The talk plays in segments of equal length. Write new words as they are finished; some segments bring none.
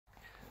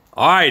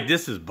All right,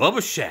 this is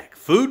Bubba Shack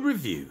food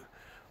review.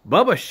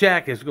 Bubba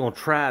Shack is going to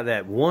try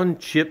that one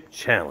chip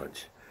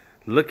challenge.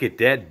 Look at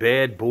that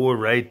bad boy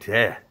right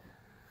there.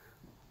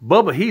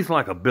 Bubba, he's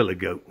like a billy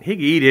goat. He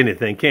can eat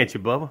anything, can't you,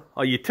 Bubba?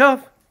 Are you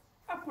tough?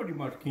 I pretty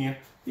much can.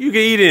 You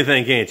can eat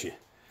anything, can't you?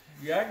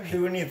 Yeah, I can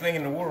do anything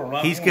in the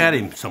world. He's got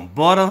him some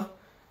butter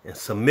and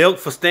some milk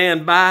for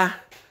standby.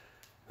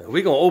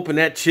 We're going to open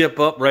that chip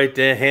up right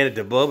there, hand it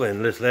to Bubba,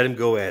 and let's let him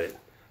go at it.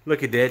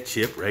 Look at that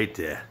chip right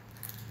there.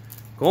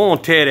 Go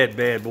on, tear that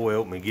bad boy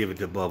open and give it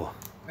to Bubba.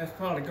 That's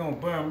probably going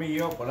to burn me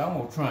up, but I'm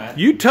going to try it.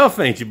 You tough,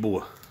 ain't you,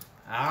 boy?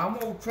 I'm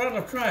going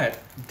to try it.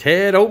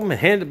 Tear it open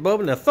and hand it to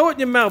Bubba. Now throw it in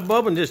your mouth,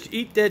 Bubba, and just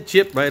eat that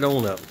chip right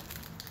on up.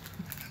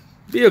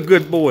 Be a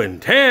good boy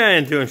and tear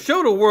into him.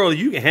 Show the world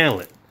you can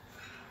handle it.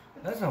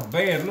 That's a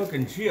bad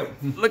looking chip.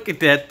 Look at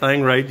that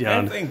thing right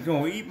yonder. That thing's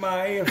going to eat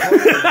my ass.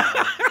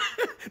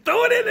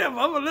 Throw it in there,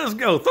 Bubba. Let's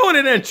go. Throw it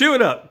in there and chew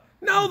it up.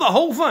 No, the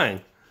whole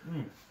thing.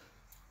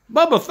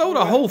 Bubba, throw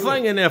the whole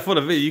thing in there for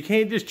the video. You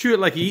can't just chew it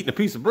like you're eating a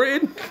piece of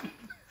bread.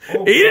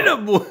 Oh, eat it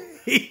up, boy.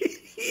 Eat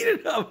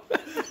it up.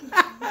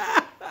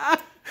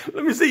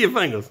 Let me see your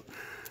fingers.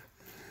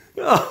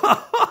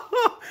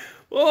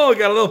 Oh,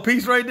 got a little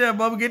piece right there,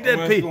 Bubba. Get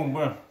that piece.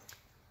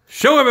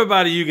 Show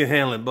everybody you can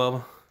handle it,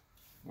 Bubba.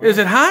 Well, is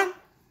it hot?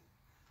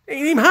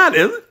 Ain't even hot,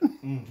 is it?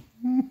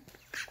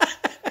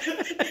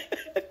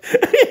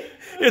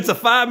 It's a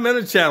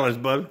 5-minute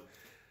challenge, buddy.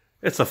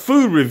 It's a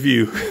food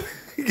review.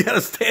 You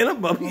gotta stand up,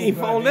 Bubba. You ain't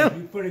falling down.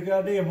 You pretty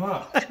goddamn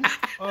hot.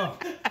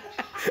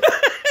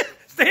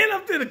 Stand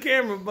up to the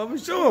camera,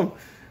 Bubba. Show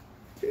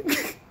them.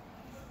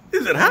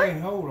 Is it hot? I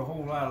can't hold a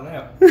whole lot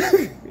of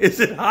that. Is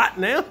it hot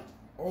now?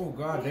 Oh,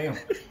 goddamn.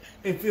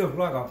 It feels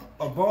like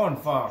a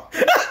bonfire.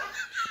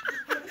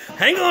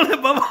 Hang on there,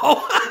 Bubba.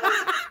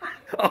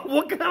 Oh,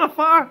 what kind of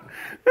fire?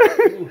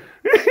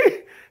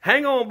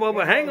 Hang on,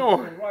 Bubba. Hang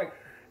on.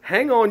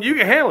 Hang on. You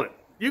can handle it.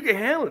 You can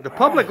handle it. The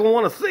public will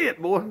want to see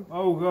it, boy.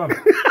 Oh, God.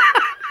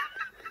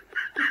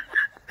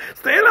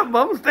 Stand up,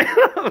 Bubba. Stand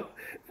up.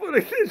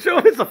 Show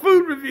us a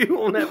food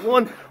review on that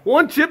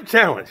one chip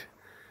challenge.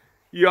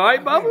 You all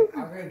right, Bubba?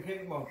 I can't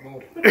kick my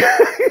boy.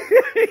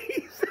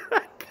 He's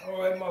like,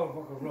 oh, that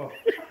motherfucker's rough.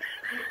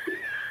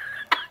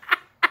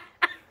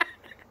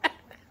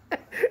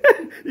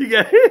 You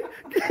got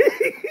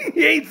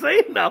you ain't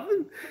saying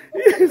nothing.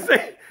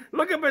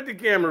 Look up at the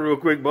camera real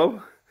quick,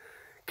 Bubba.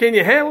 Can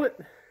you handle it?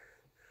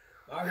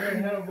 I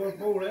can't handle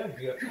both that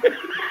shit.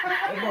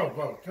 That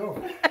motherfucker's tough.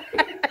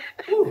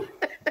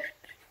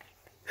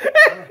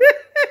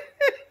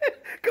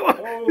 Come on.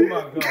 Oh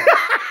my God.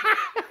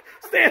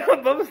 Stand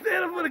up, Bubba.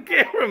 Stand up for the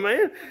camera,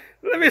 man.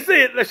 Let me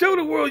see it. Let's show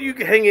the world you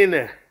can hang in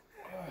there.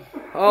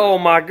 Oh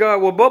my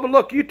God. Well, Bubba,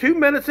 look, you 2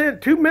 minutes in.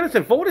 2 minutes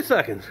and 40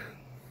 seconds.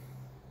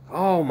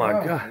 Oh my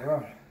God.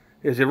 God.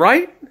 Is it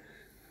right?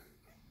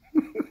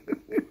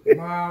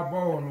 My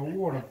boy in the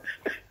water.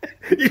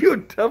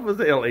 You're tough as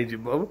hell, ain't you,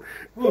 Bubba?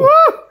 Woo!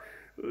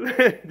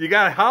 You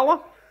got to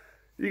holler?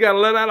 You got to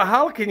let out a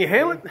holler? Can you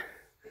handle it?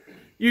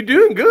 You're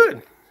doing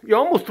good. You're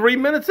almost 3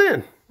 minutes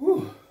in.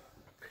 Whew.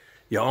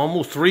 You're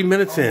almost 3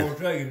 minutes in. I'm gonna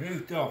tell you,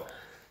 this tough.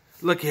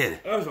 Look at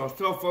it. That's a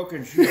tough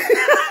fucking shit.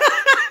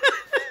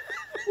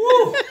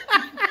 Woo.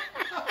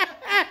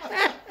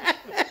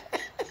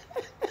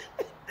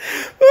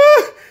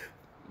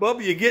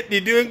 Bubba,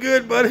 you're doing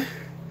good, buddy.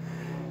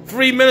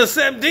 3 minutes,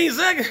 17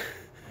 seconds.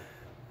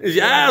 Is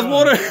your eyes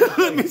watering?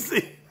 Let me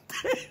see.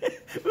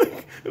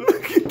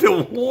 Look at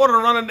the water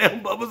running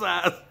down Bubba's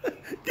eyes.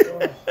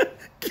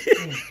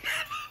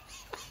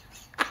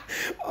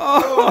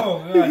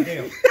 Oh,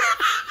 goddamn.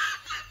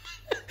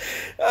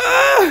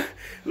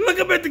 Look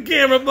up at the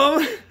camera,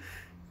 Bubba.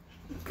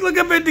 Look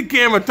up at the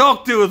camera.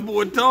 Talk to us,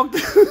 boy. Talk to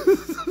us.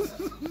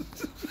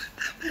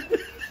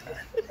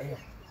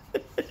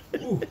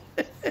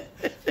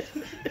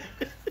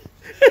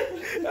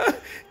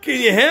 Can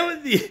you handle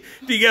it?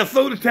 Do you got to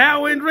throw the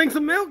towel in and drink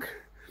some milk?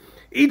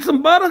 Eat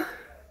some butter?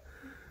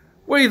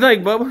 What do you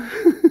think, Bubba?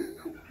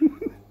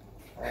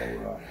 All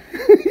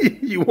right.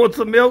 You want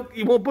some milk?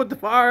 You want to put the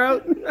fire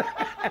out?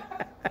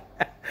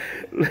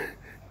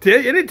 Tell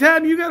you,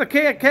 anytime you got a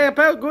cap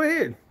out, go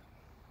ahead.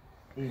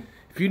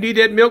 If you need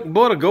that milk and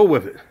butter, go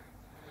with it.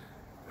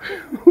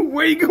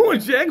 Where you going,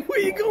 Jack? Where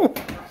you going?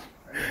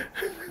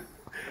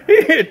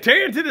 Here,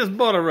 tear into this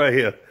butter right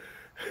here.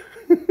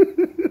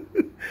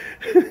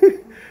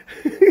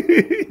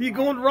 You're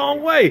going the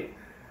wrong way.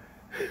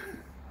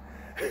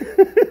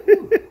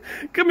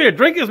 Come here,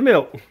 drink his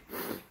milk.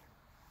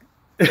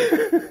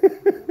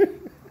 The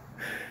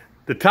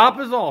top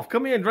is off.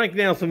 Come here and drink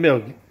down some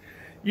milk.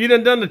 You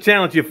done the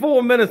challenge. You're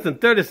 4 minutes and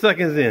 30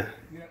 seconds in.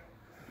 Yeah,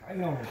 I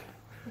know.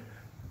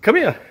 Come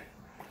here.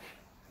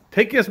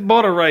 Take this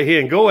butter right here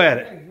and go at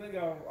it. I'm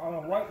gonna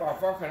wipe my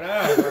fucking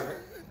eyes.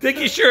 Take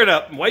your shirt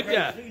up and wipe your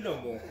I eyes. can't see no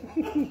more.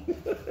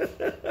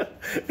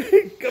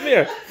 Come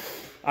here.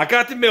 I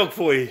got the milk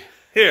for you.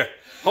 Here,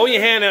 hold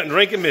your hand out and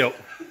drink the milk.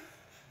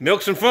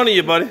 Milk's in front of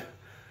you, buddy.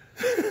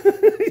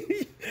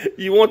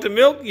 You want the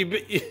milk?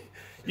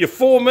 You're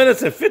 4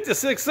 minutes and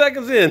 56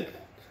 seconds in.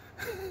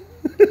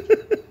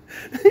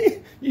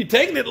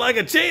 taking it like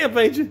a champ,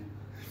 ain't you?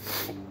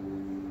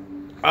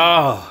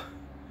 Oh.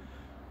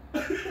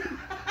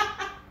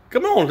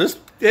 Come on, this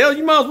hell,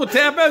 you might as well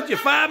tap out. You're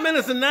 5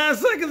 minutes and 9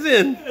 seconds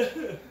in.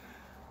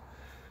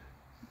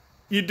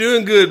 You're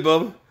doing good,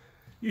 Bubba.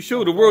 You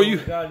show the world you.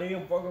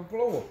 Goddamn fucking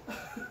floor.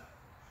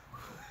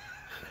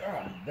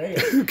 God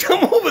damn.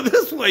 Come over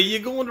this way.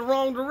 You're going the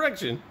wrong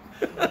direction.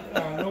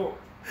 I know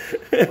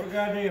it. What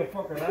goddamn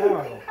fucking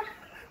hour?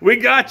 We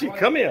got you.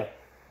 Come here.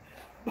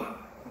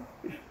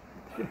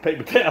 Get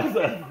paper towels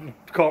out of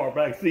the car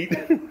back seat.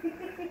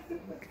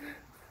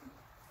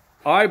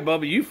 All right,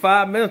 Bubba, you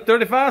 5 minutes,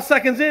 35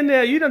 seconds in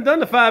there. You done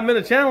the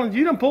 5-minute challenge.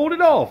 You done pulled it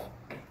off.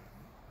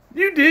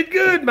 You did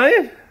good,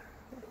 man.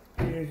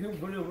 Yeah, you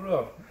put it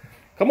up.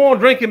 Come on,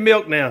 drinking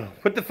milk now.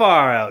 Put the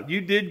fire out.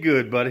 You did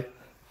good, buddy.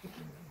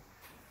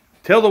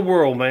 Tell the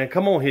world, man.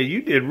 Come on here.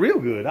 You did real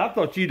good. I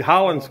thought you'd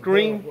holler and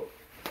scream.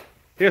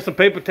 Here's some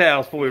paper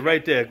towels for you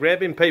right there.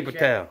 Grab him paper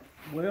towel.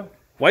 Well,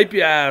 wipe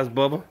your eyes,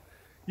 Bubba.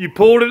 You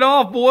pulled it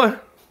off, boy.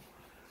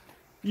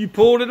 You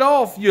pulled it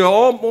off.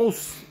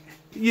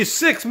 You're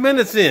 6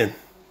 minutes in.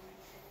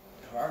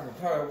 I can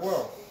tell you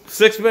well.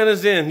 6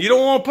 minutes in. You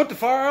don't want to put the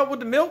fire out with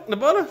the milk and the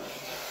butter?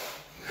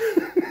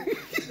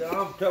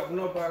 I'm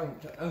toughening up. I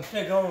can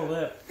take all of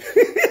that.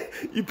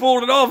 You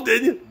pulled it off,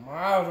 didn't you? My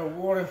eyes are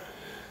watering.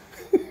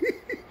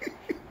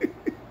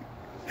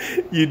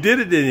 You did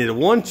it, didn't you? The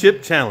one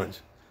chip challenge.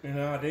 An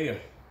idea.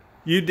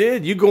 You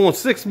did. You going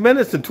 6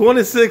 minutes and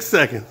 26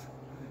 seconds.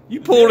 You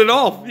pulled it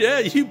off. Yeah,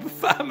 you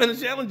 5-minute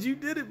challenge. You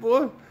did it,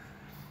 boy.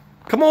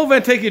 Come over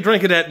and take your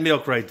drink of that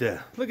milk right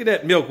there. Look at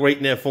that milk right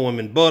in there for him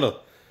and butter.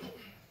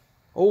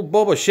 Old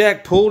Bubba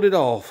Shack pulled it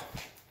off.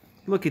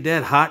 Look at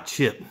that hot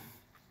chip.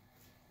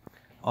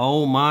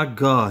 Oh my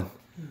God.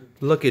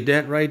 Look at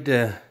that right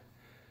there.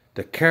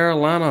 The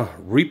Carolina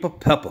Reaper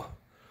Pepper.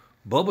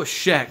 Bubba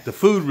Shack, the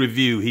food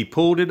review. He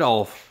pulled it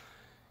off.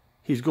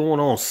 He's going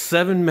on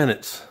 7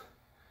 minutes.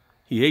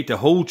 He ate the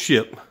whole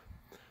chip.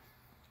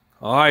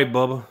 All right,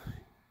 Bubba.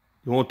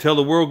 You want to tell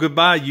the world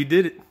goodbye? You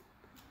did it.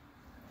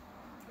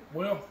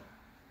 Well,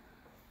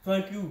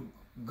 thank you,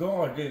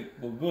 God, did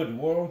was good,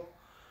 world.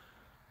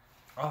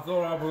 I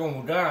thought I was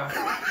going to die,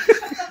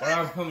 but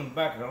I'm coming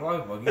back to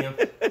life again.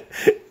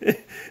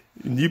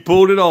 You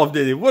pulled it off,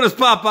 didn't you? What does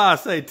Popeye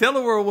say? Tell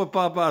the world what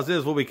Popeye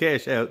says when we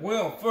cash out.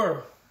 Well,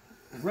 first,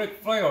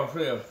 Rick Flair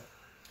says,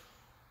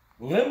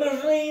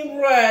 limousine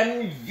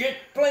riding, jet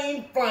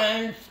plane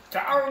flying,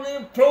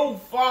 starling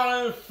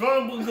profiling,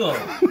 son of a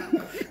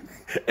gun.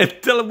 And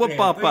tell him what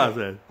Popeye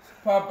says.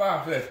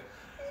 Popeye says,